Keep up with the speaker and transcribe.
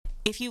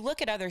if you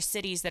look at other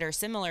cities that are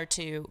similar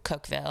to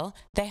Cookeville,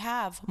 they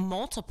have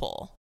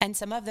multiple, and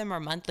some of them are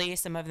monthly,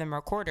 some of them are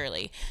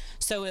quarterly.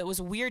 So it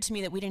was weird to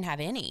me that we didn't have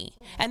any.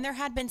 And there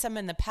had been some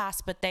in the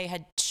past, but they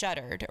had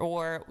shuttered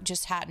or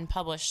just hadn't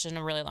published in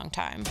a really long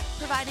time.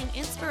 Providing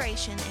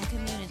inspiration and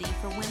community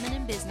for women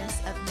in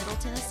business of Middle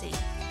Tennessee.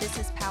 This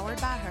is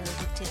Powered by Her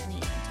with Tiffany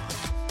and Tom.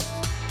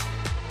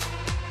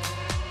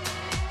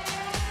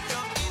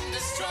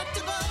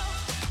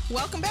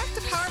 Welcome back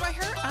to Powered by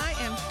Her. I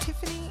am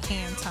Tiffany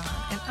Anton,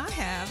 and I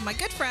have my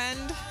good friend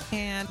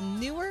and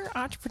newer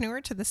entrepreneur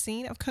to the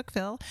scene of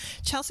Cookeville,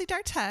 Chelsea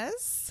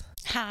Dartez.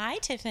 Hi,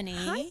 Tiffany.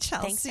 Hi,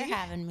 Chelsea. Thanks for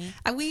having me.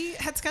 We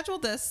had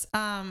scheduled this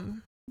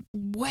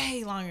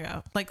way long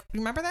ago. Like,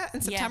 remember that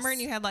in September? Yes.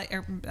 And you had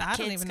I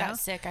don't even know. Kids got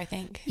sick, I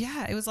think.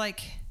 Yeah, it was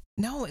like...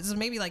 No, it was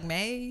maybe like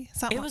May.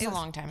 Something. It was a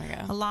long time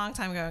ago. A long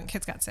time ago, and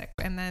kids got sick.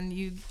 And then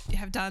you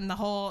have done the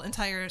whole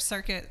entire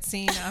circuit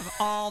scene of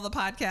all the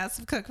podcasts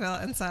of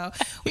Cookeville. And so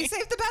we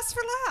saved the best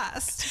for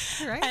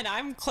last, right? And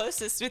I'm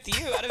closest with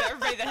you out of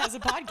everybody that has a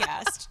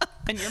podcast.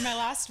 And you're my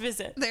last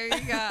visit. There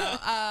you go.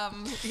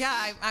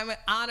 I'm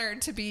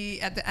honored to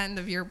be at the end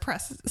of your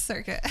press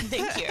circuit.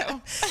 Thank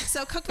you.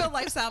 So Cookeville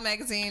Lifestyle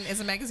Magazine is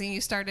a magazine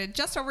you started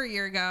just over a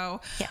year ago.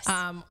 Yes.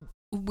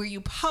 Where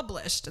you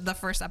published the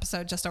first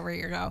episode just over a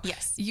year ago.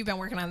 Yes. You've been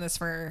working on this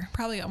for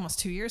probably almost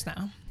 2 years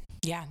now.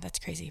 Yeah, that's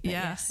crazy. But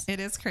yes, it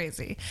is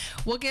crazy.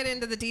 We'll get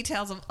into the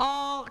details of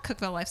all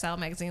Cookeville Lifestyle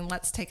Magazine.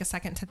 Let's take a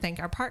second to thank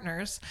our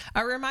partners.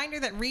 A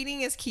reminder that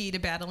reading is key to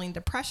battling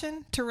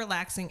depression, to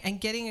relaxing, and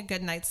getting a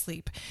good night's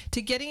sleep,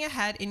 to getting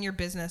ahead in your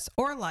business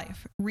or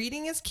life.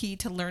 Reading is key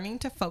to learning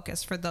to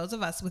focus for those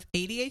of us with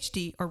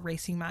ADHD or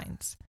racing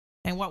minds.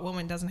 And what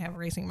woman doesn't have a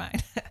racing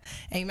mind?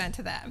 Amen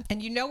to that.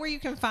 And you know where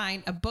you can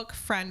find a book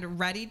friend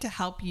ready to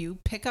help you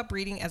pick up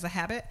reading as a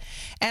habit?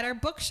 At our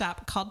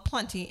bookshop called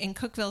Plenty in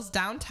Cookeville's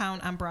downtown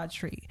on Broad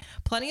Street.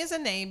 Plenty is a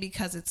name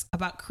because it's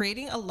about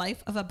creating a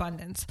life of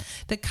abundance,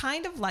 the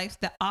kind of life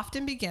that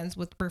often begins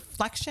with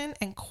reflection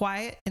and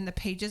quiet in the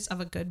pages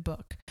of a good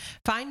book.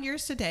 Find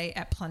yours today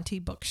at Plenty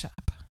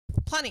Bookshop.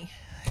 Plenty.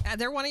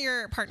 They're one of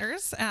your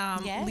partners.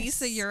 Yes.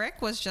 Lisa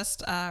Urich was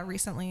just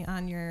recently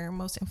on your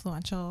most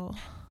influential...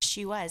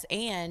 She was.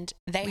 And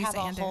they Lisa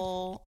have a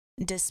whole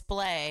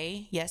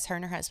display, yes, her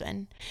and her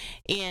husband,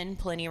 in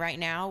Plenty right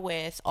now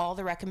with all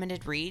the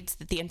recommended reads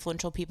that the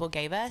influential people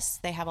gave us.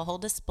 They have a whole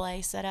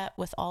display set up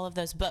with all of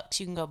those books.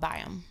 You can go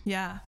buy them.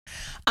 Yeah.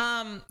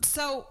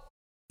 So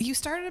you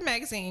started a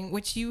magazine,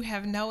 which you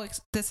have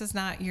this is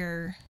not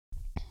your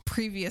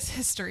previous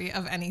history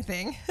of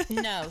anything.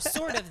 No,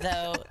 sort of,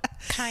 though.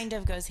 Kind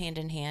of goes hand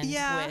in hand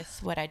with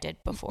what I did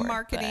before.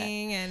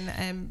 Marketing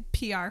and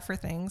PR for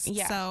things.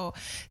 Yeah. So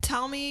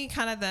tell me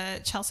kind of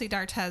the Chelsea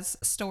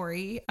Dartez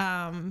story.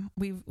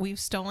 We've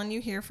stolen you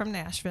here from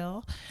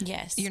Nashville.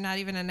 Yes. You're not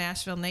even a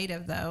Nashville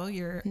native, though.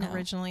 You're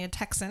originally a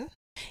Texan.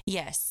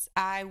 Yes.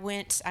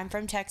 I'm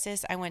from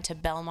Texas. I went to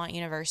Belmont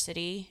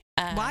University.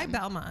 Why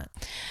Belmont?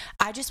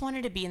 I just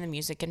wanted to be in the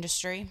music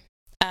industry.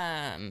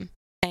 And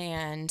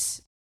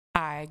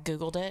I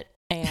Googled it,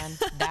 and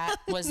that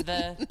was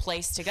the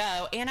place to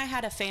go. And I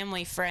had a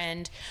family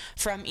friend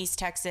from East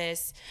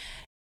Texas.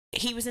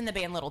 He was in the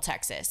band Little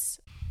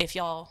Texas. If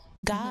y'all,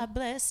 God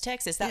bless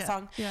Texas, that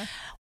song. Yeah.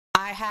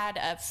 I had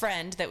a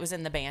friend that was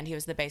in the band. He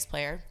was the bass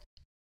player.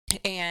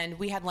 And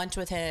we had lunch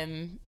with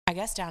him, I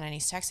guess, down in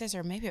East Texas,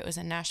 or maybe it was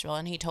in Nashville.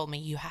 And he told me,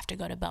 you have to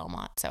go to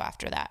Belmont. So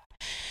after that.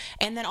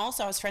 And then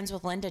also I was friends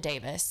with Linda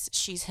Davis.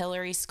 She's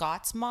Hillary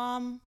Scott's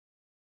mom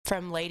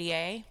from Lady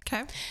A.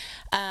 Okay.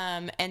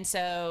 And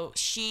so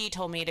she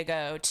told me to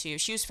go to,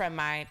 she was from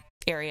my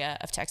area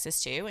of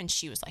Texas too. And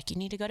she was like, you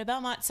need to go to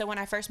Belmont. So when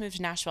I first moved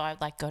to Nashville, I'd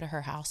go to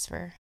her house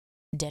for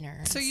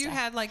dinner. So you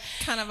had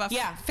kind of a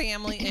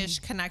family-ish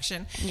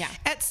connection. Yeah.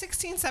 At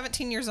 16,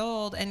 17 years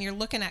old, and you're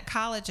looking at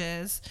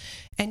colleges,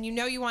 and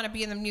you want to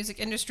be in the music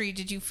industry,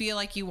 did you feel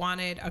like you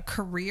wanted a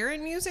career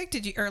in music?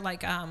 Did you, or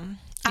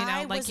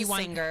I was a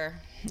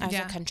singer. I was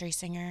a country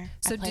singer.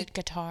 So I played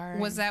guitar.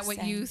 Was that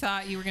what you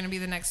thought you were going to be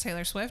the next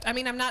Taylor Swift? I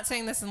mean, I'm not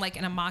saying this in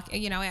a mock,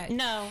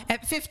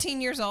 At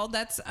 15 years old,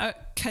 that's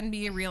can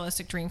be a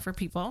realistic dream for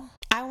people.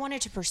 I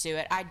wanted to pursue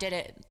it. I did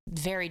it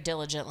very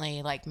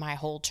diligently, my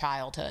whole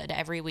childhood.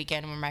 Every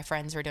weekend when my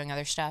friends were doing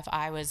other stuff,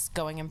 I was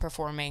going and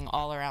performing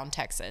all around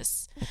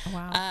Texas.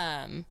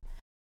 Wow.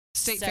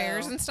 State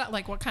fairs and stuff?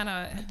 What kind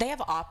of... They have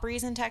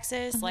Opries in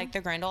Texas, like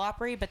the Grendel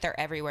Opry, but they're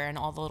everywhere in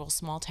all the little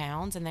small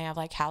towns, and they have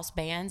house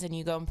bands, and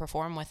you go and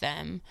perform with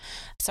them.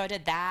 So I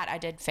did that. I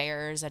did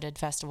fairs. I did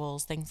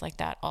festivals, things like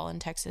that, all in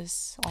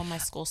Texas, all my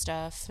school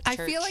stuff. I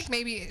feel like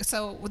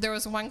so there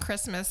was one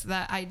Christmas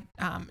that I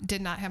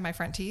did not have my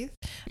front teeth.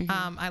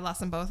 Mm-hmm. I lost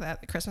them both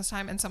at Christmas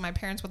time, and so my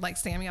parents would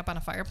stand me up on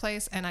a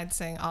fireplace, and I'd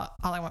sing, all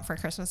I want for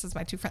Christmas is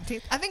my 2 front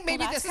teeth. I think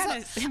maybe this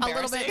is a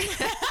little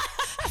bit...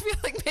 I feel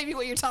like maybe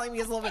what you're telling me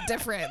is a little bit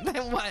different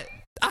than what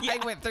I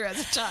went through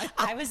as a child.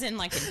 I was in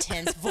like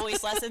intense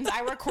voice lessons.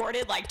 I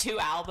recorded like 2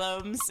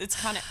 albums. It's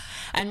kind of,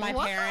 and my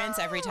parents,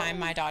 every time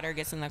my daughter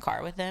gets in the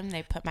car with them,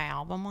 they put my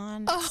album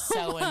on.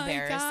 So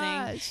embarrassing.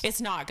 Gosh.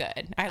 It's not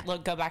good.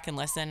 Go back and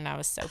listen, and I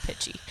was so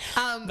pitchy.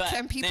 But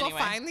can people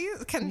find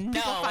these? Can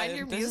people find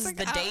your music?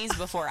 This is the days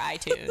before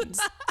iTunes.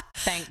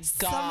 Thank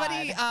God.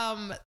 Somebody,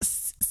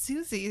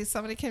 Susie,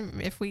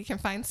 if we can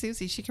find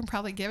Susie, she can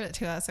probably give it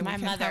to us. And my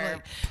we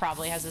can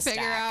probably has a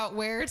figure out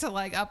where to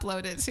like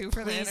upload it to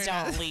for Please the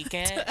internet. don't leak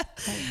it.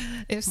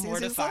 If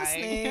Susie's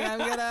listening, I'm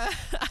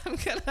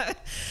gonna,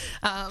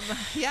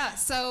 yeah.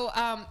 So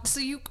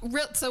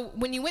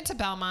when you went to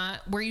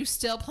Belmont, were you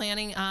still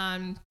planning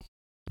on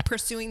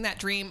pursuing that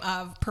dream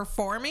of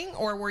performing,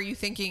 or were you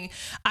thinking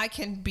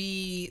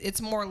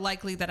it's more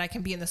likely that I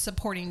can be in the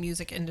supporting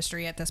music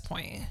industry at this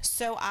point?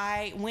 So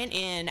I went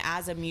in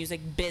as a music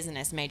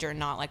business major,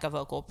 not like a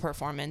vocal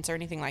performance or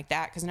anything like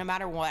that, because no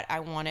matter what, I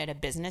wanted a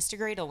business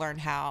degree to learn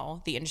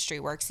how the industry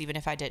works, even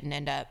if I didn't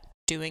end up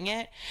doing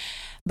it.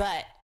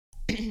 But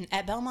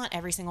at Belmont,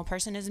 every single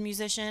person is a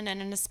musician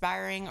and an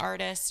aspiring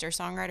artist or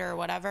songwriter or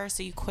whatever,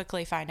 so you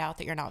quickly find out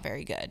that you're not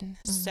very good.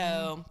 Mm-hmm.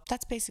 So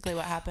that's basically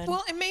what happened.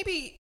 Well, and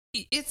maybe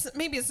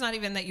it's not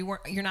even that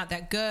you're not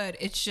that good.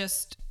 It's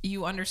just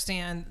you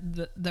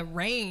understand the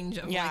range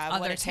of like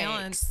other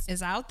talents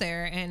is out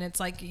there, and it's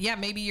like, yeah,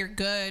 maybe you're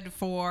good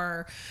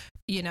for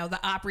the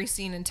Opry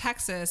scene in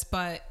Texas,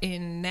 but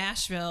in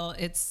Nashville,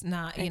 it's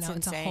not,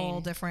 it's a whole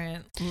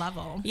different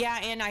level. Yeah.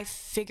 And I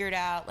figured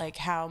out like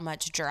how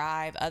much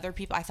drive other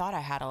people, I thought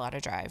I had a lot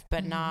of drive,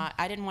 but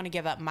I didn't want to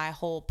give up my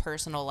whole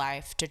personal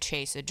life to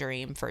chase a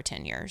dream for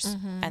 10 years.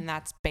 Mm-hmm. And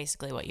that's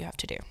basically what you have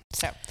to do.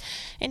 So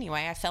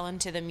anyway, I fell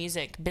into the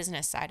music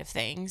business side of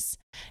things,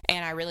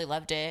 and I really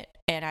loved it.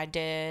 And I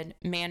did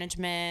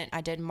management,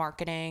 I did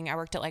marketing. I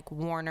worked at like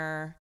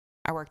Warner.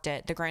 I worked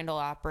at the Grand Ole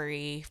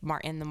Opry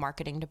in the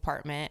marketing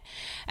department.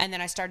 And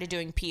then I started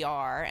doing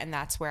PR, and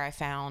that's where I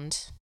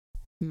found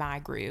my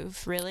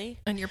groove, really.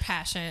 And your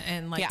passion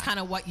and like kind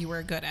of what you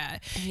were good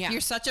at. Yeah.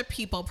 You're such a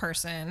people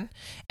person.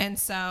 And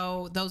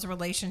so those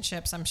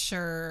relationships, I'm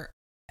sure,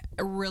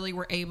 really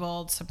were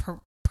able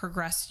to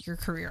progress your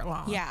career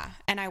along. Yeah.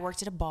 And I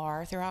worked at a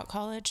bar throughout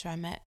college. So I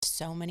met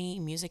so many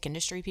music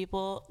industry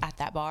people at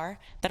that bar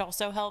that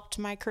also helped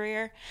my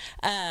career.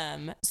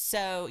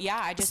 So yeah,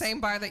 I just...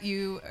 Same bar that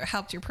you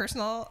helped your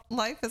personal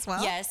life as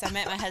well? Yes. I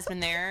met my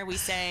husband there. We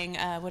sang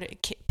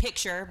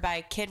Picture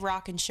by Kid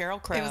Rock and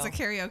Sheryl Crow. It was a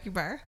karaoke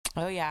bar?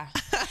 Oh yeah.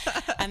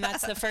 And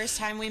that's the first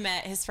time we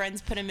met. His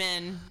friends put him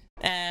in,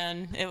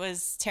 and it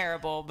was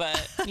terrible,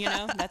 but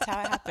that's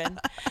how it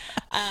happened.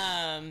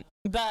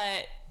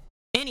 But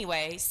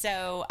anyway,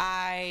 so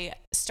I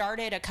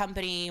started a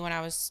company when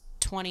I was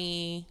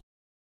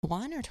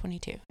 21 or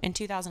 22 in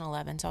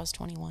 2011. So I was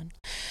 21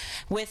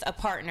 with a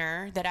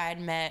partner that I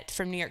had met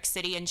from New York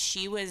City. And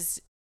she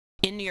was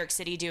in New York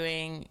City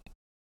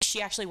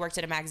she actually worked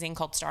at a magazine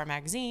called Star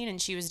Magazine, and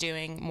she was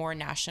doing more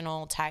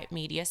national type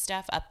media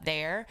stuff up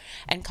there,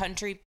 and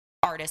country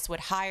artists would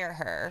hire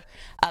her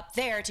up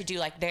there to do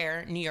like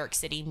their New York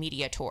City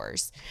media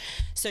tours.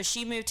 So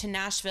she moved to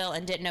Nashville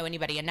and didn't know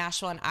anybody in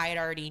Nashville. And I had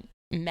already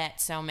met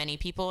so many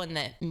people in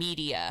the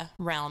media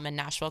realm in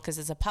Nashville, because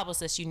as a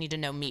publicist, you need to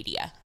know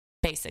media,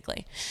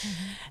 basically.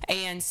 Mm-hmm.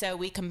 And so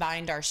we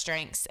combined our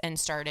strengths and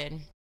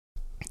started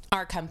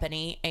our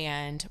company,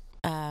 and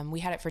we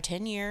had it for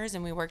 10 years,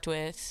 and we worked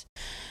with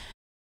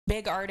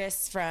big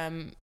artists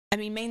from,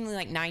 mainly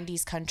like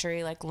 90s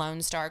country, like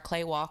Lone Star,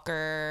 Clay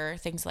Walker,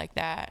 things like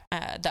that.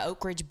 The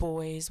Oak Ridge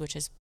Boys, which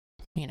is,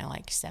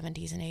 like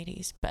 70s and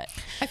 80s. But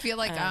I feel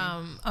like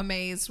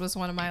Amazed was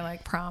one of my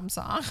like prom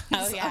songs.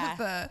 Oh yeah. Of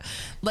the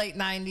late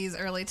 90s,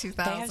 early 2000s.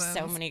 They have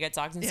so many good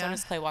songs, and so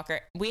does Clay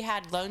Walker. We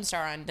had Lone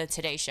Star on the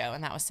Today Show,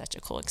 and that was such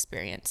a cool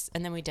experience.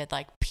 And then we did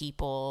like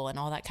People and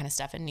all that kind of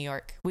stuff in New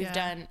York.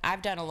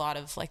 I've done a lot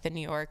of like the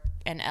New York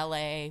and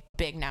LA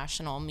big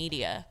national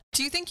media.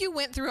 Do you think you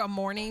went through a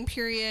mourning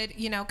period,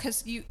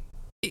 because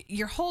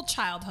your whole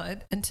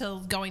childhood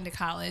until going to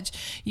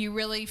college, you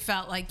really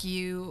felt like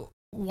you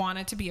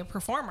wanted to be a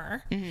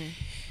performer. Mm-hmm.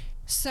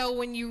 So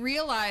when you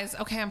realize,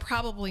 okay, I'm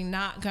probably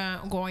not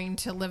going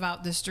to live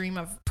out this dream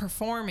of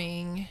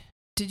performing,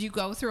 did you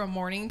go through a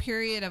mourning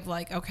period of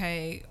like,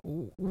 okay,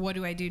 what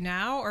do I do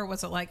now? Or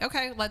was it like,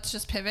 okay, let's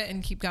just pivot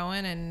and keep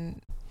going? And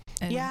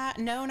yeah,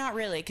 no, not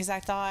really. Because I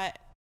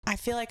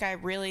feel like I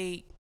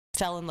really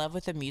fell in love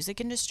with the music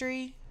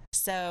industry.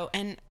 So,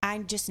 and I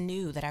just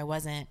knew that I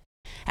wasn't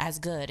as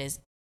good as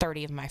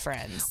 30 of my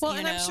friends. Well,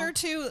 and I'm sure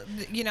too,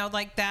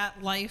 like that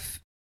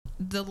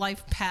the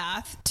life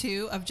path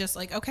too of just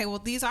like, okay, well,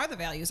 these are the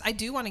values. I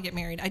do want to get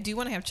married. I do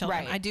want to have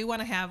children. Right. I do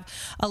want to have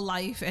a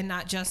life and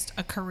not just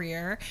a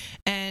career.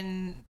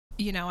 And,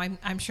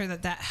 I'm sure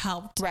that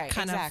helped. Right.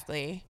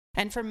 Exactly.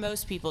 And for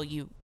most people,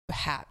 you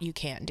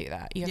can't do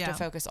that. You have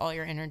to focus all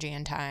your energy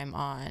and time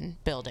on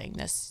building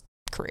this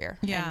career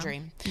and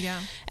dream. Yeah.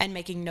 And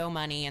making no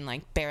money and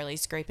like barely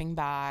scraping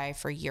by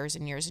for years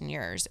and years and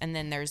years. And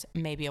then there's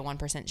maybe a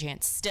 1%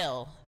 chance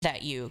still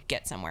that you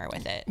get somewhere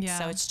with it. Yeah.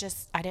 So it's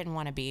just, I didn't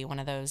want to be one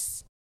of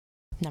those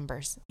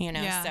numbers, you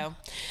know? Yeah. So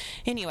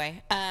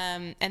anyway,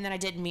 and then I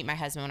did meet my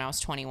husband when I was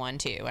 21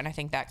 too. And I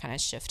think that kind of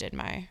shifted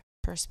my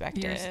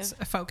perspective. Your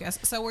focus.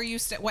 So were you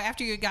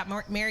after you got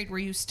married, were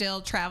you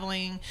still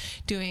traveling,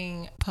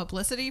 doing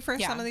publicity for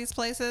some of these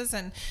places?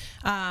 And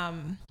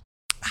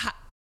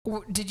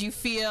did you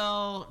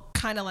feel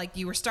kind of like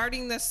you were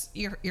starting this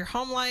your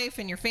home life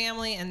and your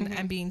family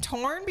and being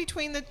torn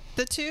between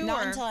the two?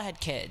 Not until I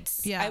had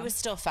kids. Yeah. I was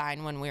still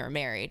fine when we were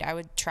married. I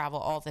would travel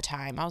all the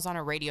time. I was on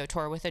a radio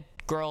tour with a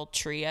girl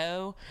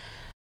trio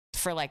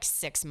for like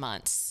 6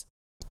 months.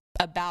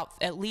 About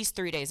at least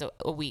 3 days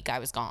a week I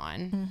was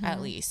gone,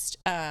 at least.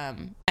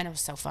 And it was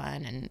so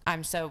fun. And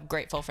I'm so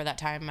grateful for that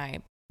time.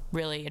 I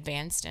really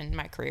advanced in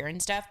my career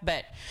and stuff.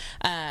 But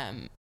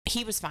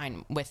he was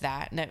fine with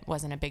that. And it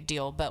wasn't a big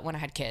deal. But when I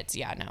had kids,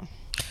 no.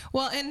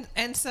 Well,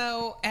 and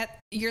so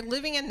you're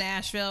living in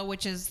Nashville,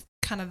 which is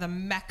kind of the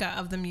mecca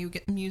of the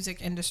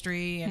music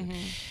industry.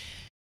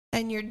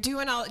 And you're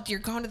going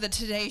to the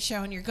Today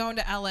Show and you're going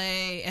to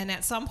LA. And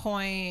at some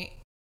point,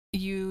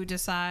 you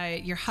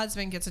decide your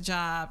husband gets a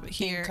job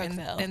here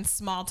in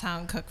small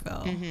town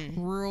Cookeville,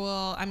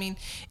 rural. I mean,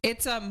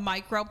 it's a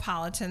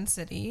micropolitan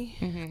city.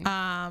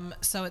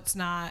 So it's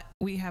not,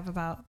 we have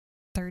about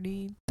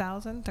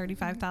 35,000,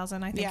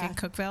 I think, in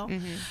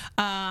Cookeville.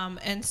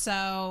 And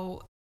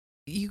so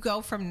you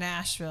go from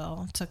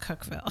Nashville to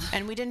Cookeville.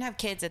 And we didn't have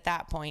kids at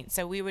that point.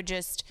 So we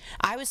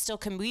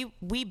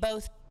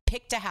both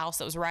picked a house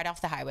that was right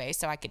off the highway,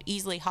 so I could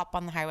easily hop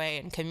on the highway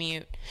and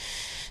commute.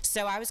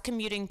 So I was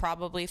commuting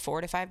probably 4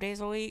 to 5 days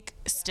a week.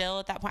 Still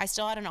at that point, I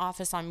still had an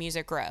office on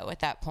Music Row at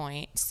that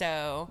point.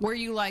 So were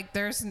you like,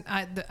 there's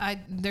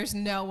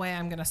no way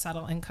I'm gonna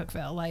settle in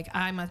Cookeville? Like,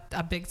 I'm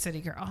a big city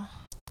girl.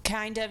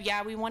 Kind of,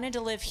 yeah. We wanted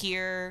to live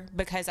here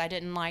because I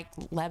didn't like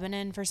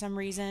Lebanon for some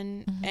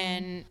reason,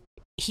 and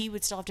he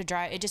would still have to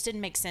drive. It just didn't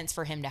make sense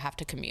for him to have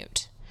to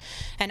commute.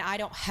 And I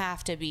don't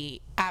have to be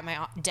at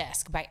my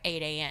desk by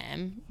 8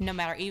 a.m. No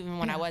matter, even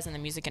when I was in the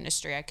music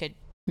industry, I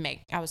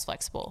was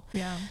flexible.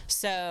 Yeah.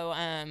 So,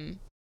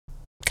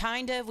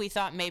 we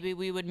thought maybe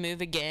we would move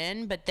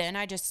again, but then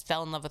I just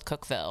fell in love with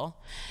Cookeville.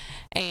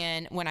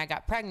 And when I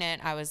got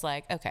pregnant, I was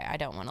like, okay, I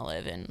don't want to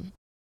live in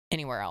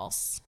anywhere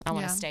else. I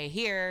want to stay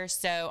here.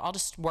 So I'll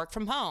just work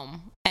from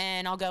home,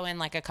 and I'll go in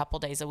like a couple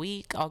days a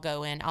week.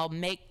 I'll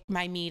make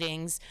my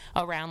meetings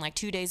around like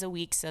 2 days a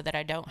week so that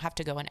I don't have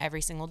to go in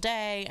every single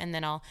day. And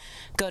then I'll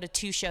go to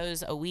 2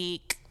 shows a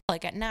week,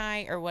 like at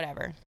night or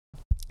whatever.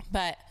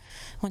 But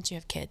once you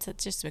have kids, it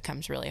just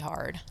becomes really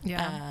hard.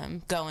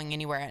 Going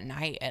anywhere at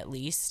night, at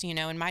least, you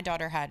know. And my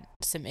daughter had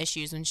some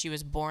issues when she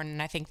was born,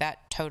 and I think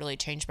that totally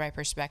changed my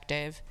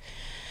perspective.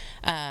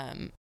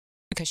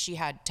 Because she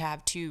had to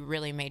have 2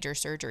 really major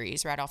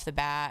surgeries right off the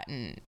bat,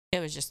 and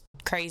it was just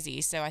crazy.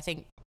 So I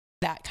think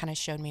that kind of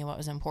showed me what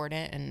was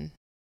important and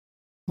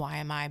why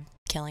am I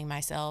killing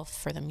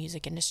myself for the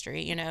music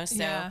industry, you know?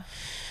 So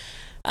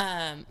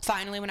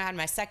finally, when I had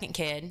my second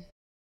kid,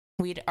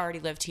 we'd already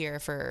lived here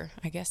for,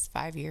 I guess,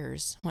 5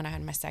 years when I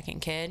had my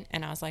second kid.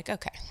 And I was like,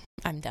 okay,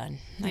 I'm done.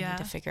 I need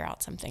to figure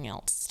out something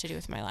else to do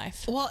with my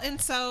life. Well, and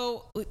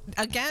so,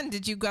 again,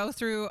 did you go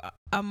through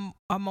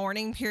a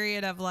mourning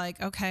period of like,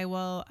 okay,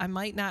 well, I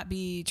might not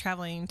be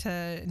traveling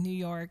to New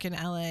York and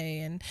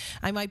LA, and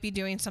I might be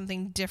doing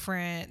something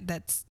different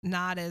that's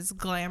not as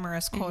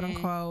glamorous, quote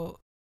unquote.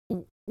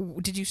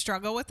 Did you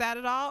struggle with that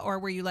at all? Or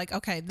were you like,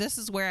 okay, this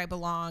is where I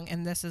belong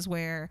and this is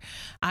where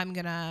I'm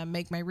going to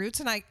make my roots,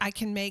 and I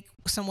can make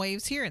some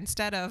waves here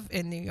instead of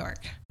in New York?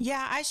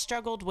 Yeah, I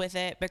struggled with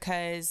it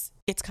because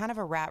it's kind of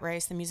a rat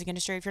race, the music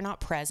industry. If you're not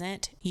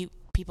present,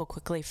 people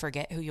quickly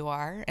forget who you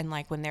are. And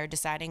like when they're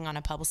deciding on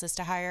a publicist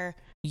to hire,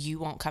 you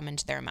won't come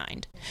into their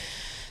mind.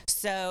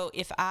 So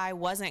if I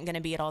wasn't going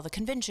to be at all the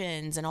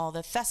conventions and all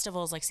the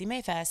festivals like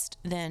CMAfest,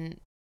 then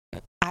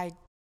I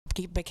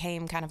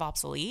became kind of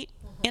obsolete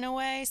in a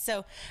way.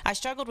 So I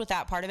struggled with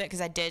that part of it because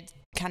I did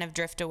kind of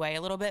drift away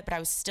a little bit, but I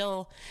was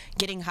still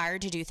getting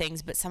hired to do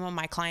things. But some of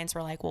my clients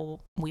were like, well,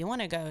 we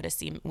want to play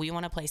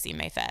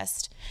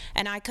CMAfest.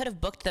 And I could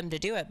have booked them to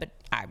do it, but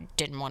I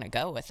didn't want to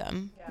go with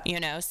them, you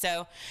know?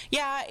 So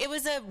yeah, it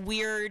was a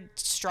weird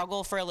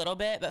struggle for a little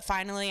bit, but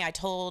finally I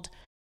told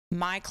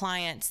my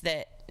clients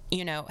that,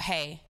 you know,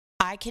 hey,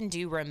 I can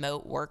do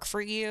remote work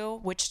for you,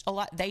 which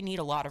they need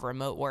a lot of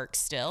remote work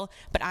still,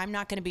 but I'm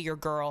not going to be your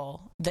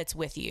girl that's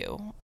with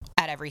you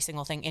at every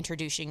single thing,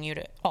 introducing you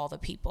to all the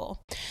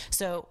people.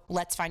 So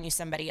let's find you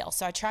somebody else.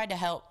 So I tried to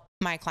help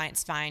my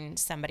clients find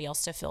somebody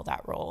else to fill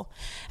that role.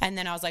 And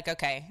then I was like,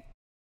 okay,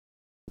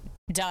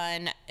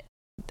 done.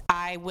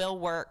 I will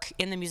work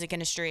in the music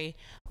industry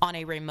on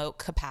a remote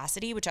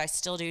capacity, which I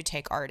still do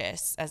take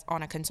artists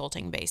on a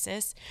consulting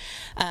basis.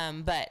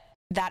 But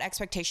that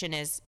expectation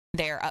is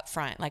there up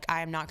front. Like,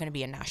 I am not going to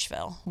be in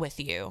Nashville with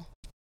you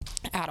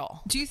at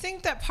all. Do you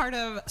think that part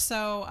of,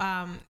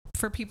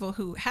 for people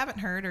who haven't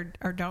heard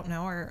or don't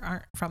know or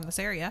aren't from this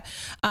area,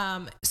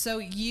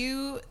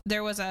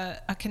 there was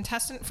a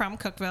contestant from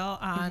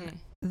Cookeville on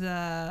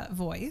The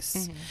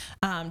Voice,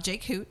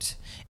 Jake Hoot,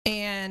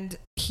 and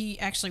he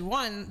actually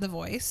won The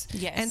Voice.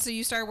 Yes. And so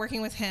you started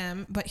working with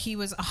him, but he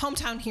was a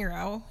hometown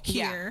hero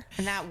here. Yeah,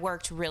 and that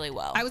worked really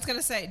well. I was going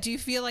to say, do you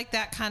feel like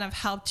that kind of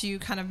helped you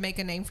kind of make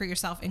a name for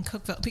yourself in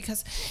Cookeville?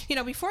 Because,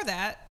 before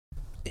that,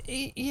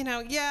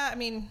 I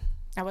mean,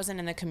 I wasn't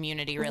in the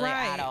community really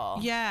at all.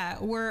 Yeah.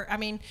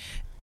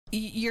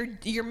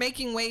 You're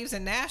making waves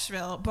in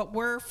Nashville, but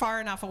we're far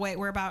enough away.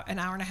 We're about an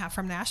hour and a half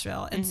from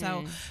Nashville. And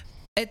so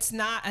it's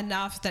not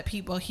enough that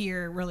people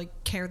here really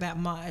care that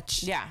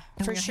much. Yeah,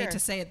 for sure. I hate to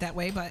say it that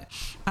way, but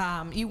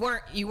you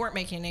weren't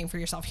making a name for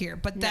yourself here.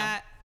 But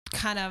that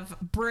kind of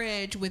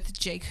bridge with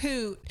Jake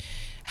Hoot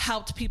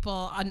helped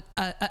people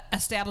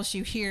establish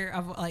you here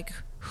of like,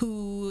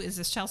 who is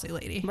this Chelsea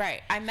lady?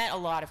 Right. I met a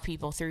lot of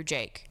people through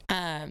Jake.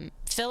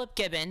 Philip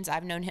Gibbons,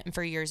 I've known him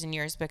for years and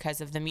years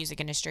because of the music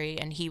industry,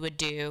 and he would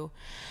do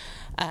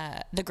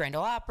the Grand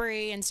Ole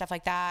Opry and stuff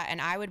like that, and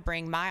I would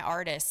bring my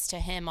artists to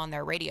him on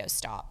their radio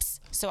stops.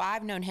 So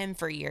I've known him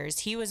for years.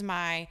 He was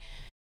my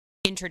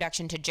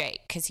introduction to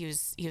Jake because he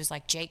was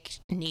like, Jake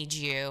needs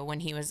you, when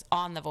he was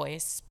on The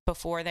Voice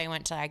before they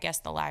went to, I guess,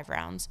 the live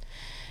rounds.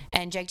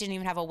 And Jake didn't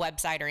even have a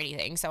website or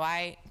anything. So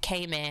I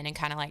came in and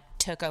kind of like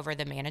took over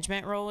the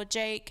management role with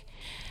Jake.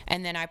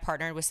 And then I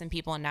partnered with some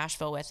people in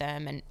Nashville with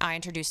him. And I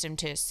introduced him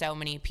to so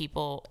many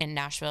people in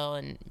Nashville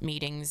and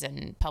meetings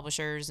and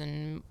publishers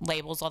and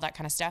labels, all that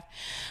kind of stuff.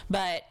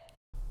 But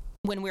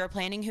when we were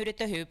planning Hoot at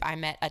the Hoop, I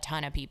met a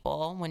ton of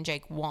people when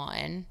Jake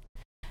won.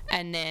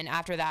 And then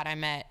after that, I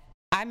met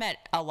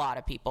a lot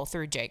of people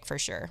through Jake for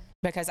sure,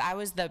 because I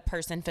was the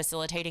person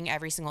facilitating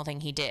every single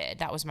thing he did.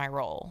 That was my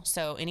role.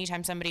 So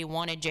anytime somebody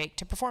wanted Jake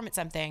to perform at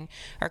something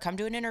or come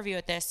to an interview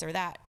at this or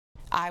that,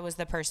 I was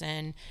the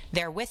person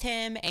there with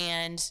him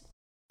and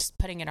just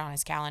putting it on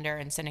his calendar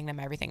and sending them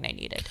everything they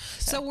needed.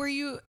 So were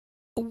you,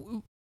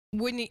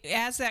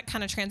 as that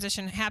kind of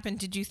transition happened,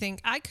 did you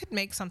think I could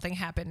make something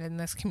happen in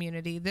this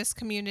community? This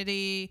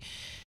community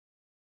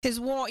is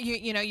what,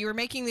 you were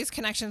making these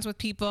connections with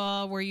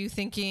people. Were you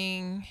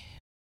thinking,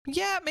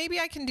 yeah, maybe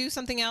I can do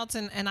something else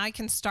and I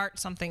can start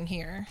something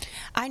here?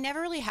 I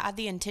never really had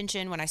the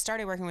intention when I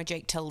started working with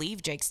Jake to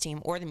leave Jake's team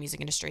or the music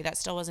industry. That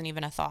still wasn't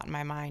even a thought in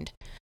my mind.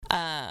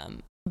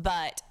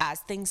 But as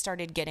things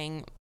started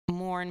getting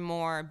more and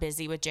more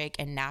busy with Jake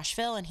in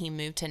Nashville, and he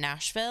moved to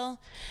Nashville,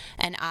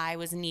 and I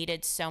was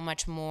needed so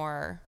much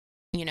more,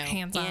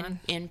 hands-on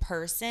in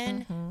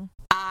person,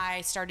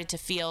 I started to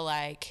feel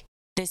like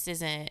this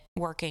isn't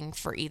working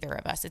for either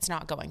of us. It's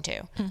not going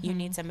to. You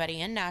need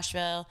somebody in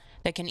Nashville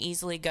that can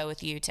easily go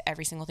with you to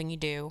every single thing you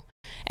do.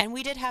 And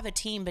we did have a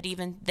team, but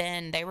even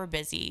then they were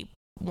busy.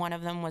 One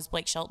of them was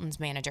Blake Shelton's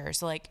manager.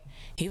 So like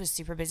he was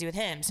super busy with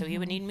him. So he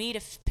would need me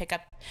to pick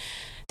up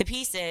the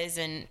pieces,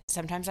 and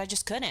sometimes I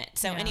just couldn't.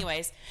 So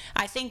anyways,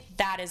 I think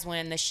that is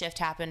when the shift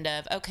happened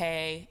of,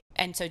 okay.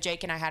 And so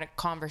Jake and I had a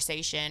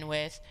conversation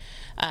with,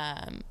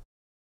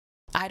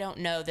 I don't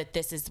know that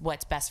this is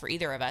what's best for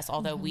either of us,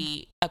 although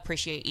we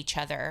appreciate each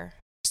other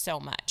so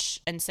much.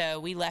 And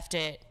so we left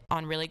it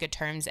on really good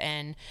terms,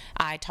 and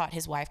I taught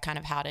his wife kind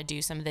of how to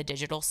do some of the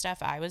digital stuff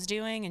I was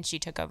doing, and she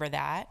took over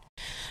that.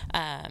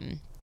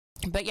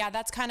 But yeah,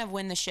 that's kind of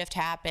when the shift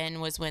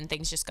happened, was when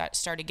things just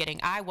started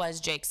getting, I was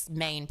Jake's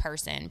main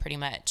person pretty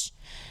much,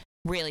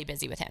 really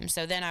busy with him.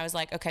 So then I was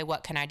like, okay,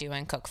 what can I do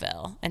in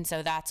Cookeville? And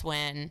so that's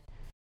when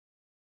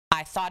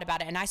I thought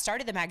about it, and I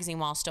started the magazine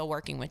while still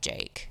working with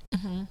Jake.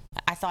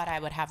 I thought I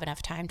would have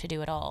enough time to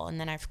do it all, and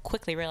then I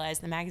quickly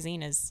realized the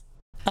magazine is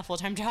a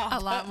full-time job. A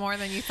lot more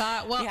than you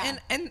thought. Well,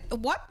 and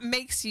what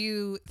makes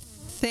you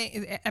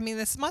think, I mean,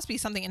 this must be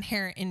something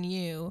inherent in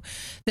you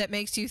that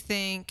makes you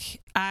think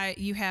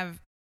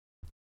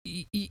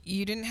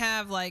you didn't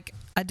have like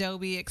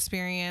Adobe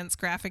experience,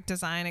 graphic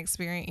design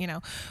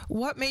experience,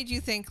 what made you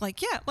think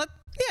like,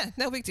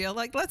 no big deal.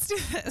 Like, let's do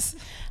this.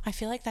 I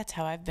feel like that's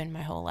how I've been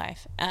my whole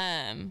life.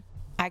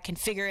 I can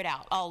figure it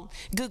out. I'll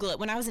Google it.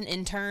 When I was an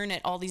intern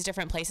at all these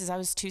different places, I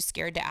was too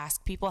scared to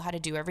ask people how to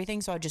do everything.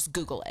 So I'd just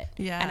Google it.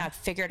 Yeah. And I'd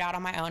figure it out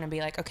on my own and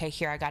be like, okay,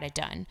 here, I got it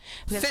done.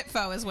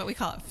 FITFO is what we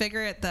call it.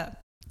 Figure it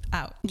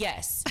out.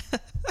 Yes.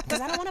 Because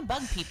I don't want to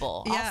bug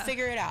people. I'll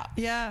figure it out.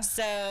 Yeah.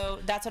 So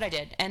that's what I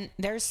did. And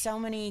there's so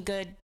many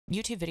good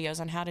YouTube videos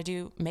on how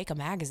to make a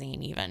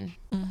magazine even,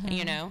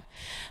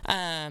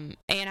 and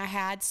I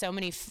had so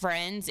many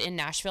friends in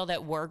Nashville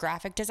that were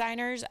graphic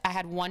designers. I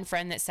had one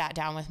friend that sat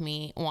down with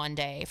me one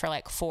day for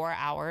like 4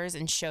 hours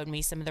and showed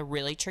me some of the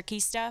really tricky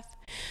stuff.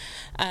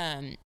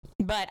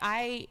 But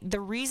the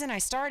reason I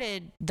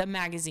started the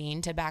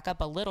magazine, to back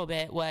up a little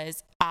bit,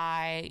 was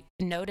I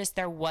noticed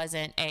there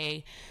wasn't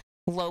a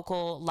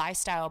local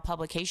lifestyle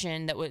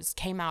publication that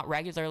came out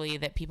regularly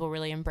that people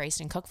really embraced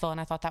in Cookeville. And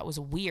I thought that was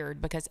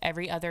weird, because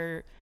every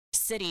other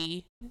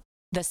city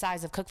the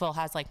size of Cookeville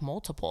has like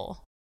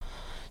multiple.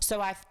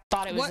 So I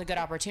thought it was a good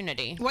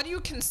opportunity. What do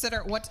you consider,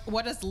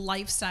 what does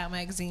lifestyle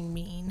magazine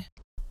mean?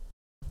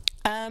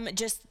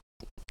 Just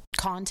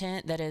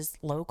content that is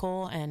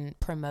local and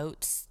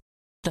promotes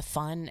the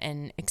fun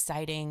and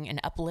exciting and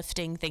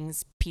uplifting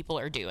things people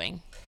are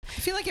doing.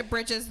 I feel like it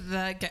bridges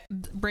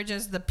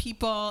the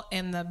people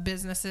and the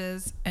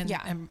businesses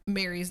and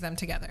marries them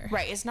together.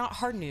 Right. It's not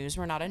hard news.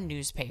 We're not a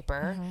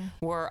newspaper.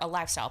 We're a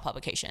lifestyle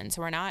publication.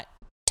 So we're not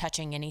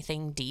touching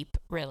anything deep,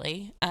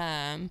 really.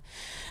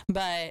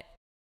 But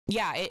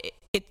yeah,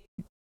 it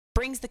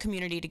brings the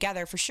community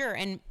together for sure.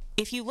 And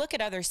if you look at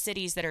other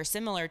cities that are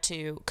similar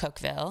to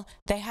Cookeville,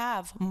 they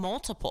have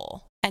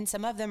multiple, and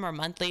some of them are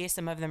monthly,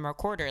 some of them are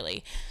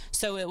quarterly.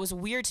 So it was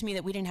weird to me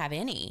that we didn't have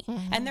any.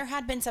 And there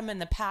had been some in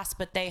the past,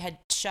 but they had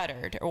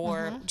shuttered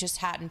or just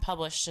hadn't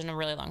published in a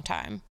really long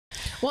time.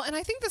 Well, and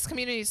I think this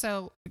community,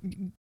 so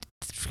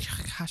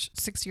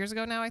 6 years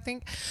ago now, I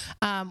think,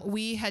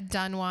 we had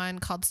done one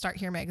called Start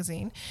Here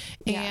Magazine,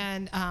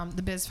 and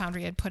the Biz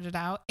Foundry had put it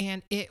out,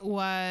 and it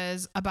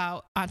was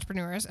about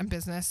entrepreneurs and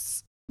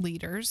business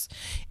leaders,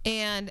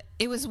 and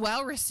it was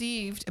well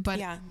received, but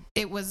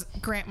it was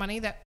grant money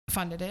that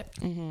funded it.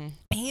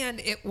 And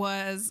it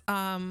was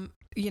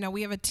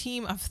we have a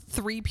team of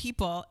 3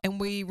 people,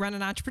 and we run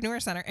an entrepreneur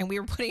center, and we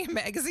were putting a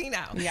magazine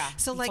out.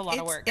 So like, a lot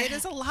of work. It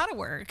is a lot of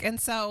work. And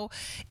so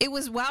it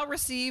was well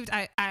received.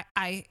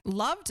 I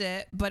loved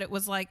it, but it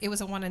was like, it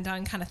was a one and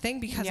done kind of thing,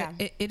 because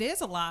it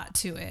is a lot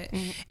to it.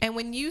 And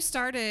when you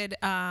started,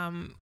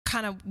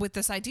 kind of with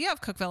this idea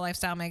of Cookeville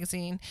Lifestyle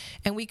Magazine,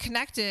 and we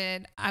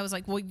connected, I was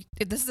like, well,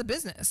 this is a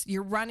business.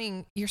 You're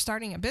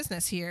starting a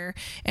business here.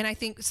 And I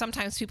think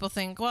sometimes people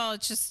think, well,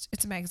 it's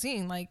a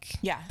magazine. Like,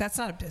 that's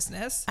not a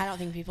business. I don't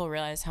think people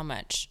realize how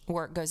much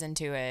work goes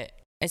into it,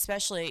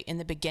 especially in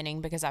the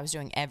beginning, because I was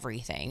doing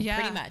everything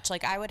pretty much.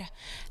 Like, I would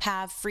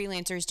have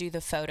freelancers do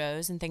the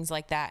photos and things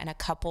like that, and a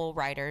couple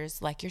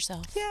writers like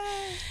yourself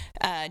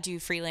do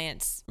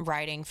freelance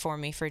writing for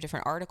me for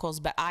different articles,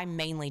 but I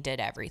mainly did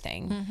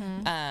everything.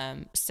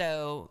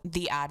 So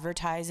the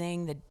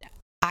advertising,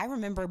 I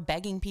remember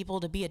begging people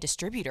to be a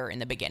distributor in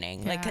the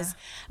beginning, like, because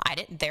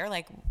they're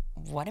like,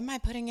 what am I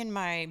putting in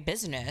my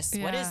business?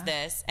 What is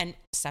this? And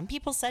some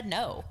people said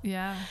no.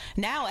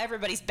 Now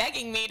everybody's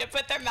begging me to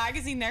put their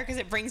magazine there because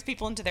it brings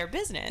people into their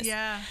business.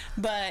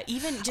 But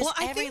even just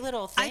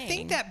little thing. I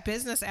think that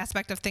business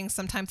aspect of things,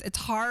 sometimes it's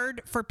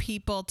hard for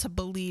people to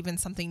believe in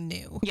something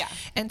new.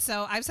 And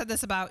so I've said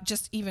this about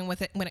just even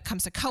with it when it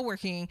comes to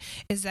co-working,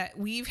 is that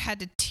we've had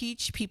to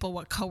teach people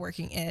what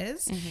co-working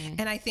is.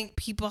 And I think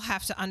people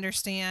have to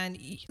understand,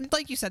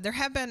 like you said, there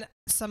have been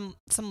some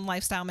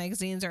lifestyle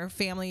magazines or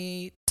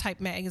family type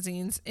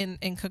magazines in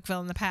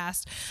Cookeville in the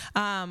past.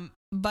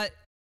 But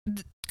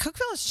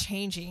Cookeville is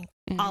changing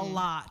a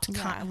lot,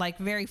 like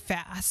very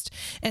fast.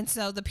 And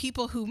so the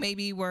people who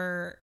maybe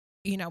were,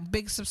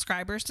 big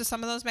subscribers to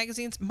some of those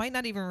magazines might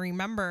not even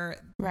remember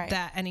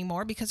that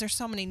anymore, because there's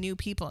so many new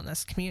people in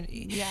this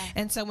community.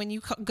 And so when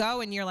you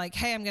go and you're like,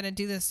 hey, I'm going to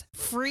do this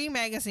free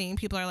magazine,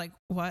 people are like,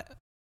 what?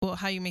 Well,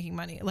 how are you making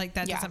money? Like,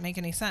 that doesn't make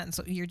any sense.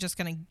 So you're just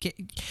going to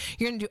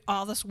do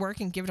all this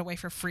work and give it away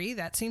for free?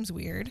 That seems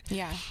weird.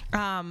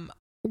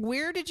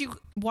 Why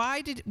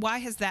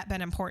has that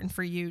been important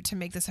for you to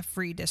make this a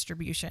free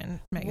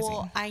distribution magazine?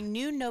 Well, I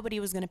knew nobody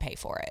was going to pay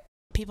for it.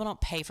 People don't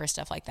pay for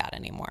stuff like that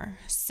anymore.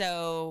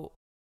 So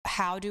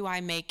how do I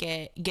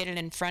get it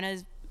in front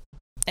of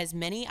as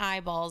many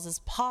eyeballs as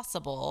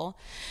possible,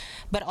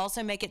 but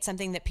also make it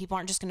something that people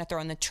aren't just going to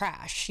throw in the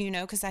trash,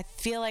 because I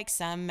feel like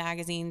some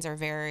magazines are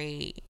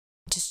very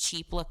just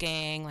cheap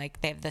looking,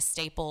 like they have the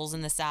staples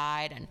in the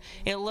side and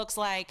it looks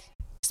like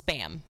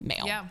spam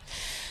mail.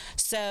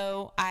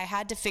 So I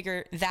had to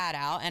figure that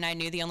out, and I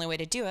knew the only way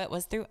to do it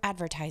was through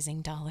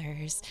advertising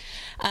dollars.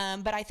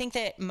 But I think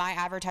that my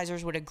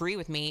advertisers would agree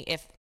with me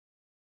if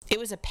it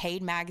was a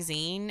paid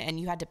magazine and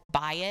you had to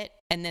buy it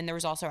and then there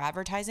was also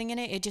advertising in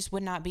it, it just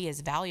would not be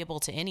as valuable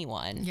to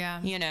anyone.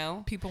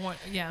 People want,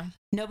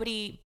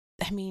 nobody,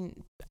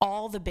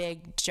 all the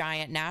big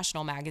giant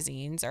national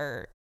magazines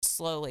are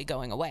slowly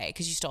going away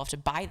because you still have to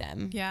buy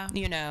them.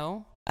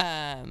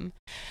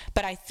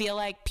 But I feel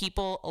like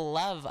people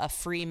love a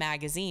free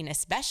magazine,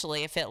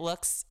 especially if it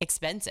looks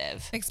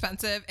expensive.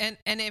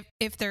 And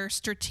if they're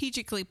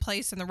strategically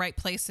placed in the right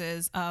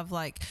places of,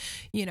 like,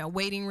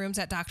 waiting rooms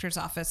at doctor's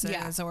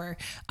offices or,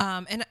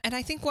 and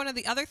I think one of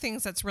the other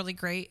things that's really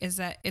great is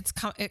that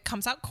it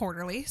comes out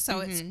quarterly. So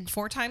it's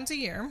 4 times a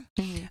year.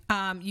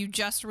 You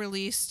just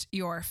released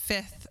your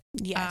 5th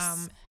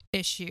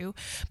issue,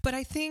 but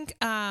I think,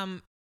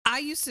 I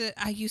used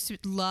to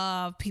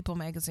love People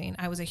magazine.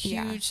 I was a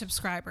huge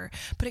subscriber,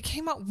 but it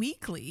came out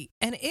weekly,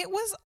 and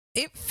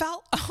it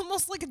felt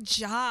almost like a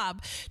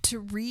job to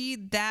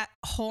read that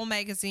whole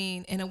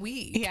magazine in a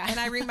week. And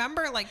I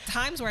remember like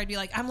times where I'd be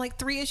like, I'm like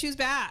 3 issues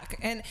back.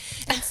 And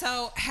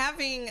so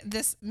having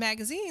this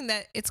magazine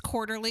that it's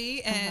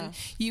quarterly and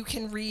you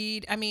can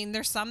read,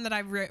 there's some that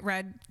I've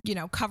read,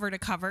 cover to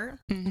cover,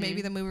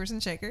 maybe the Movers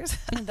and Shakers,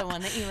 the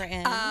one that you were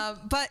in.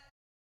 But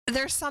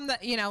there's some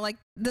that, like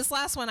this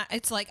last one,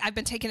 it's like I've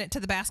been taking it to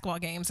the basketball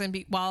games,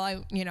 and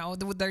while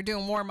they're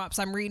doing warm-ups,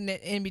 I'm reading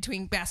it in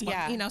between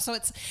basketball, so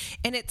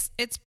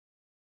it's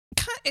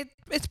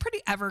it's pretty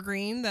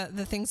evergreen.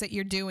 The things that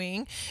you're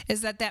doing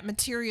is that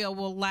material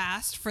will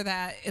last for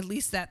that, at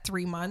least that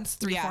 3 months,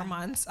 4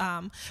 months.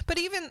 But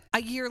even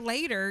a year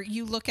later,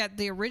 you look at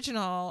the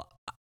original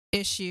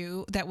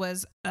issue that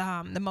was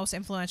the most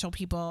influential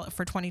people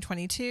for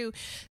 2022,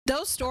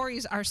 those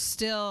stories are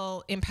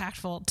still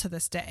impactful to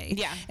this day.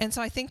 Yeah. And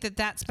so I think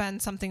that's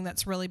been something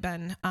that's really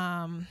been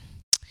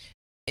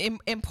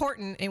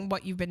important in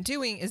what you've been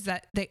doing, is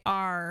that they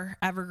are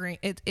evergreen.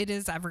 It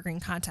is evergreen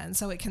content,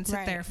 so it can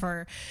sit there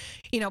for,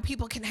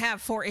 people can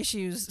have 4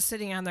 issues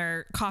sitting on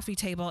their coffee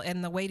table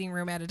in the waiting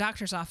room at a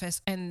doctor's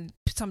office, and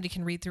somebody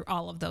can read through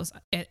all of those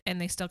and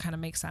they still kind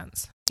of make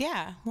sense.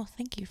 Yeah. Well,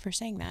 thank you for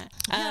saying that.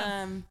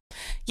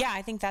 Yeah.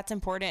 I think that's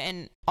important.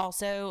 And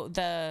also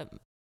the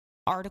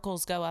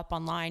articles go up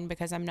online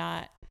because I'm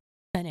not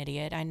an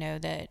idiot. I know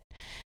that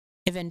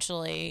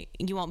eventually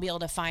you won't be able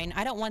to find,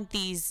 I don't want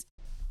these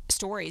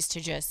stories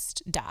to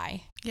just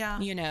die.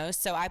 Yeah.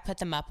 So I put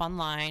them up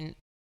online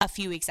a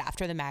few weeks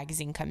after the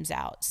magazine comes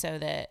out so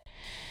that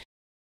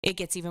it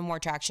gets even more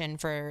traction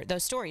for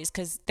those stories,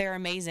 because they're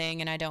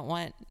amazing and I don't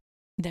want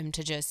them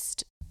to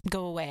just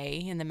go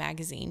away in the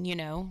magazine.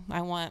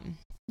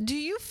 Do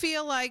you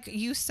feel like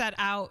you set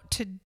out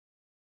to,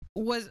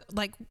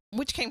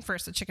 which came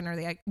first, the chicken or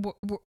the egg?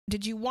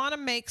 Did you want to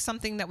make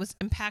something that was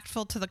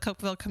impactful to the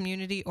Cookeville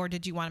community, or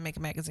did you want to make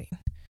a magazine?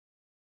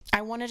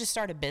 I wanted to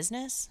start a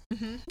business.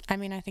 Mm-hmm.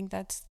 I think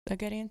that's a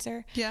good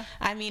answer. Yeah.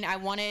 I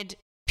wanted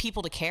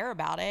people to care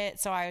about it.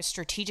 So I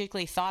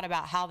strategically thought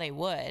about how they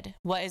would,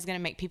 what is going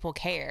to make people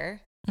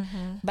care.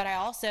 Mm-hmm. But I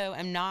also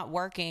am not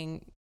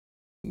working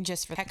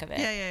just for the heck of it.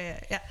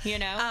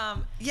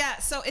 Yeah.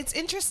 So it's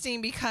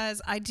interesting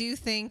because I do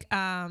think,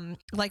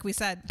 like we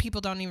said,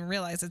 people don't even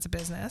realize it's a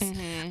business.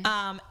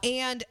 Mm-hmm.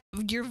 And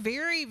you're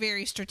very,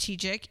 very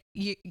strategic.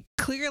 You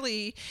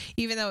clearly,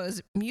 even though it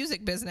was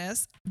music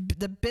business,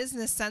 the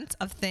business sense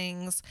of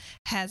things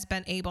has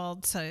been able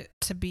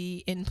to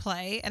be in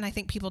play. And I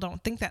think people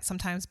don't think that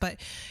sometimes, but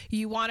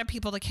you wanted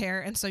people to care.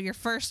 And so your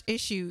first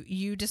issue,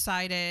 you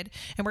decided,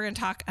 and we're going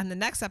to talk on the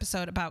next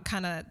episode about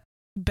kind of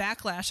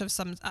backlash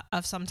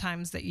of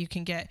sometimes that you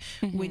can get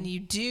mm-hmm. when you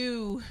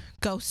do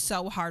go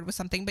so hard with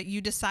something, but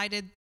you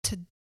decided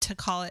to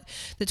call it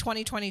the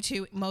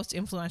 2022 most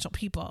influential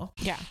people.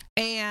 Yeah.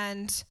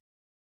 And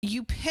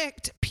you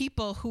picked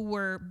people who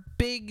were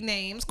big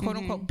names, quote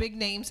mm-hmm. unquote, big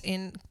names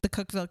in the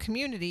Cookeville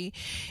community.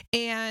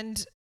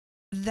 And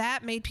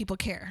that made people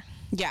care.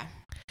 Yeah.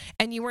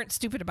 And you weren't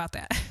stupid about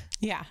that.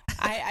 Yeah.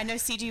 I know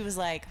CG was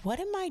like, what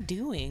am I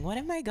doing? What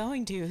am I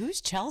going to?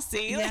 Who's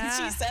Chelsea? Yeah. Like,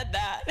 she said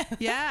that.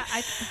 Yeah.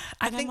 I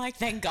and think, I'm like,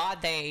 thank God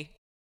they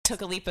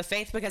took a leap of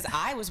faith, because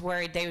I was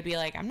worried they would be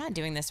like, I'm not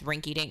doing this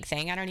rinky dink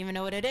thing. I don't even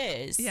know what it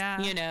is.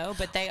 Yeah.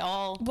 But they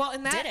all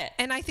did it.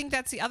 And I think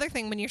that's the other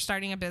thing when you're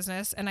starting a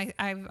business. And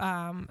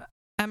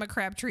Emma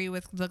Crabtree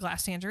with The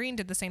Glass Tangerine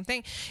did the same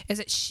thing, is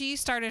that she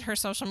started her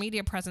social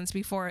media presence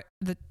before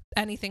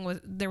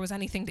there was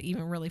anything to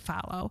even really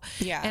follow.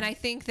 Yeah. And I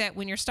think that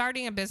when you're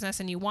starting a business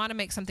and you want to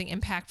make something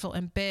impactful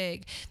and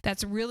big,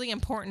 that's really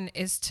important,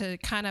 is to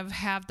kind of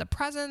have the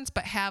presence,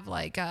 but have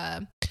like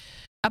a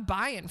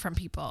buy-in from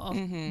people.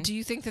 Mm-hmm. Do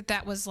you think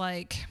that was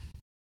like,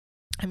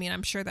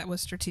 I'm sure that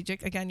was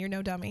strategic. Again, you're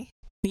no dummy.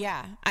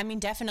 Yeah.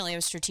 Definitely it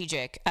was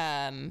strategic.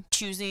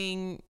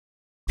 Choosing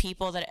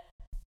people that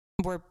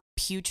were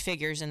huge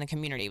figures in the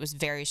community was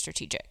very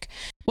strategic.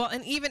 Well,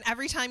 and even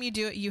every time you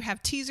do it, you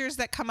have teasers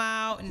that come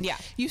out. And yeah.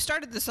 You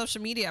started the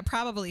social media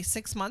probably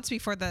 6 months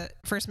before the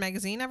first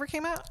magazine ever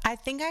came out. I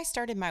think I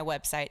started my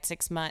website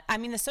 6 months.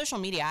 The social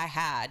media I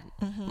had,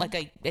 mm-hmm.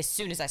 As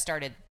soon as I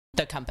started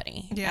the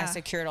company. Yeah. I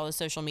secured all the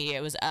social media.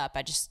 It was up.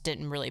 I just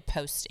didn't really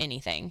post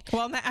anything.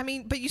 Well,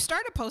 but you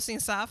started posting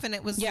stuff, and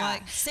it was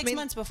like 6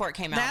 months before it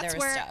came out, there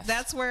was stuff.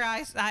 That's where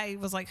I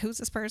was like, who's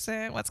this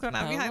person? What's going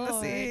on behind the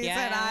scenes?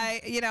 Yeah.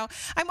 And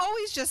I'm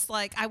always just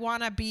like, I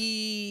want to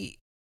be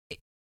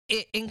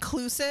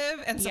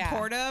inclusive and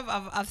supportive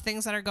of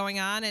things that are going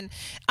on. And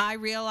I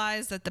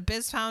realize that the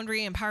Biz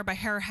Foundry and Powered by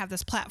Her have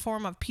this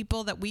platform of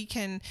people that we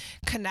can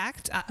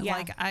connect.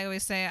 Like I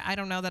always say, I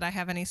don't know that I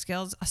have any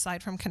skills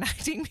aside from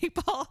connecting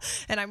people,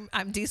 and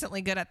I'm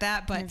decently good at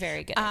that. But you're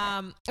very good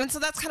at it. And so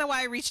that's kind of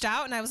why I reached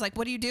out, and I was like,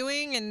 what are you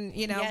doing? And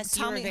yes,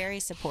 you were very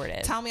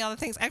supportive. Tell me all the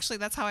things. Actually,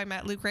 that's how I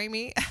met Luke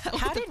Ramey.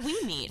 How did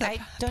we meet? I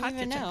don't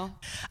even know.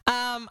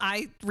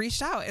 I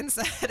reached out and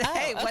said,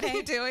 hey, what are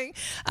you doing?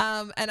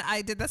 And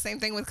I did the same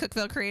thing with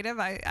Cookeville Creative.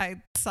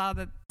 I saw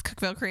that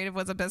Cookeville Creative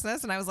was a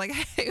business, and I was like,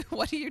 hey,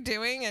 what are you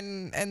doing?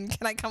 And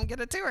can I come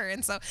get a tour?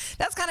 And so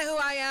that's kind of who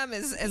I am,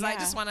 is I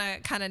just want to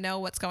kind of know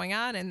what's going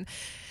on.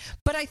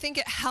 But I think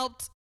it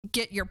helped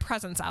get your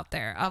presence out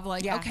there of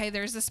like, okay,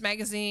 there's this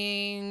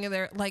magazine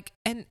there, like,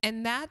 and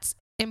that's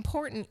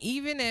important,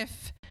 even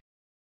if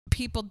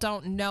people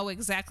don't know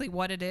exactly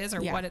what it is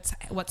or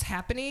what's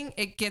happening.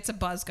 It gets a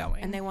buzz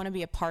going, and they want to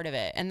be a part of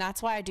it. And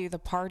that's why I do the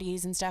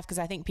parties and stuff, because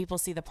I think people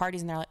see the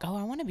parties and they're like, oh,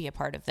 I want to be a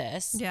part of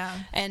this. Yeah.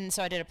 And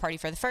so I did a party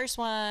for the first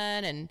one,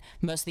 and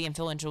most of the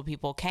influential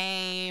people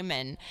came,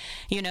 and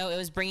it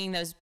was bringing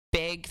those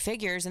big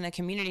figures in the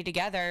community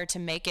together to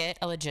make it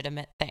a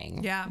legitimate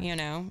thing. Yeah. You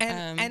know?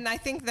 And I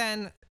think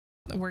then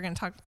we're going to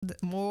talk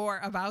more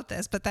about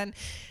this, but then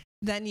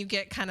you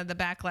get kind of the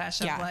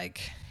backlash of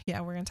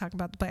we're going to talk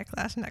about the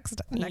backlash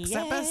next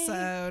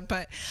episode.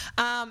 But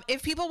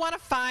if people want to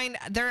find,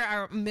 there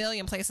are a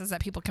million places that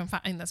people can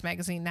find this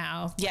magazine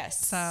now.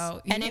 Yes.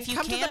 So if you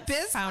come to the can't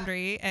Biz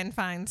Foundry and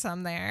find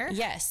some there.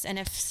 Yes. And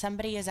if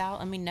somebody is out,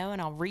 let me know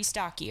and I'll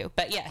restock you.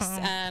 But yes,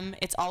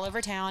 it's all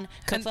over town.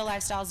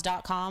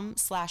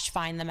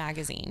 CookvilleLifestyles.com/find the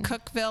magazine.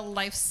 Cookville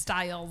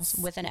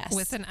Lifestyles with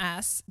an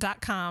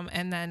S.com,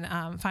 and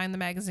then find the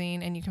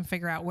magazine, and you can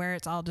figure out where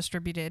it's all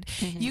distributed.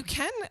 You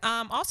can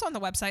also on the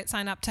website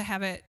sign up to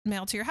have it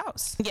mailed to your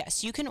house.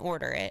 Yes, you can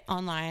order it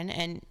online,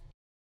 and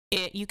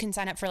you can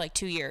sign up for like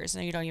 2 years,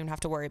 and you don't even have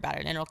to worry about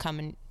it, and it'll come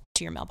in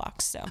to your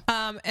mailbox. So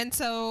and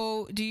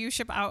so do you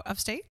ship out of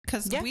state?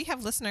 Because we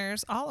have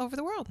listeners all over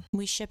the world.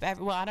 We ship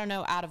well, I don't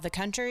know, out of the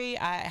country.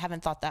 I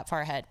haven't thought that far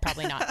ahead,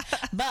 probably not.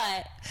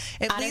 But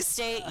at out least of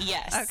state,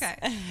 yes. Okay.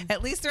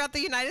 At least throughout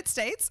the United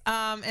States.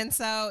 And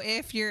so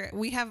if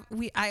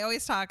I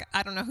always talk,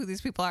 I don't know who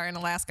these people are in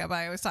Alaska, but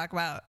I always talk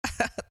about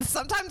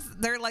sometimes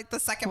they're like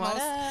the second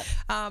most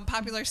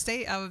popular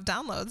state of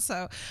downloads.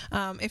 So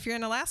if you're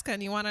in Alaska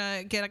and you want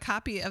to get a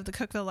copy of the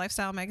Cookville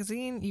Lifestyle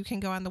magazine, you can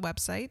go on the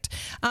website.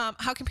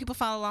 How can people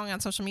follow along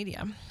on social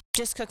media?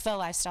 Just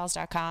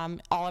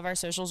CookvilleLifestyles.com. All of our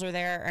socials are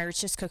there, or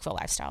it's just Cookville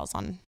Lifestyles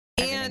on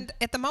everything. And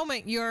at the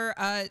moment, you're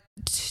kind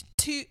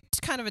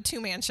of a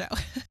two-man show.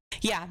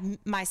 Yeah,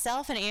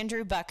 myself and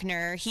Andrew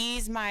Buckner.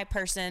 He's my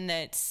person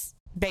that's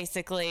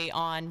basically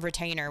on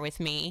retainer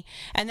with me.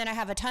 And then I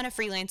have a ton of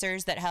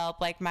freelancers that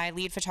help. Like my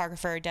lead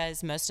photographer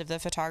does most of the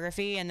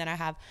photography, and then I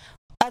have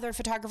other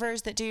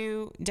photographers that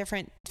do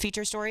different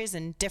feature stories,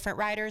 and different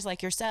writers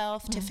like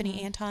yourself.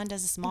 Tiffany Anton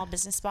does a small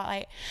business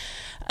spotlight.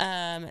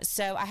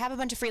 So I have a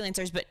bunch of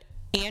freelancers, but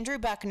Andrew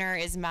Buckner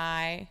is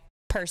my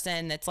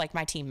person that's like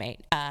my teammate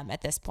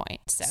at this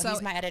point. So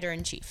he's my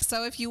editor-in-chief.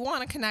 So if you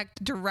want to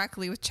connect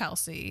directly with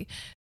Chelsea,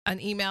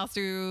 an email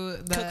through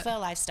the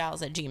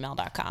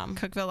CookvilleLifestyles@gmail.com.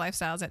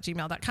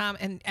 CookvilleLifestyles@gmail.com,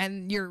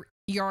 and you're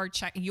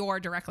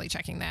directly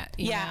checking that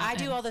email. Yeah, I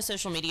do all the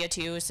social media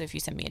too, so if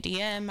you send me a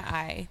DM,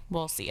 I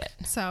will see it.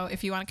 So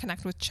if you want to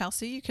connect with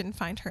Chelsea, you can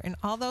find her in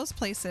all those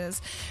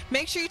places.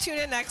 Make sure you tune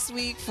in next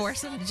week for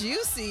some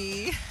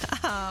juicy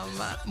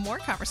more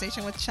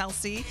conversation with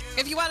Chelsea.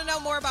 If you want to know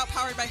more about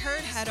Powered by Her,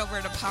 head over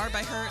to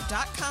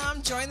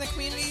poweredbyher.com, join the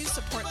community,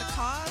 support the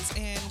cause,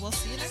 and we'll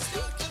see you next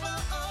week.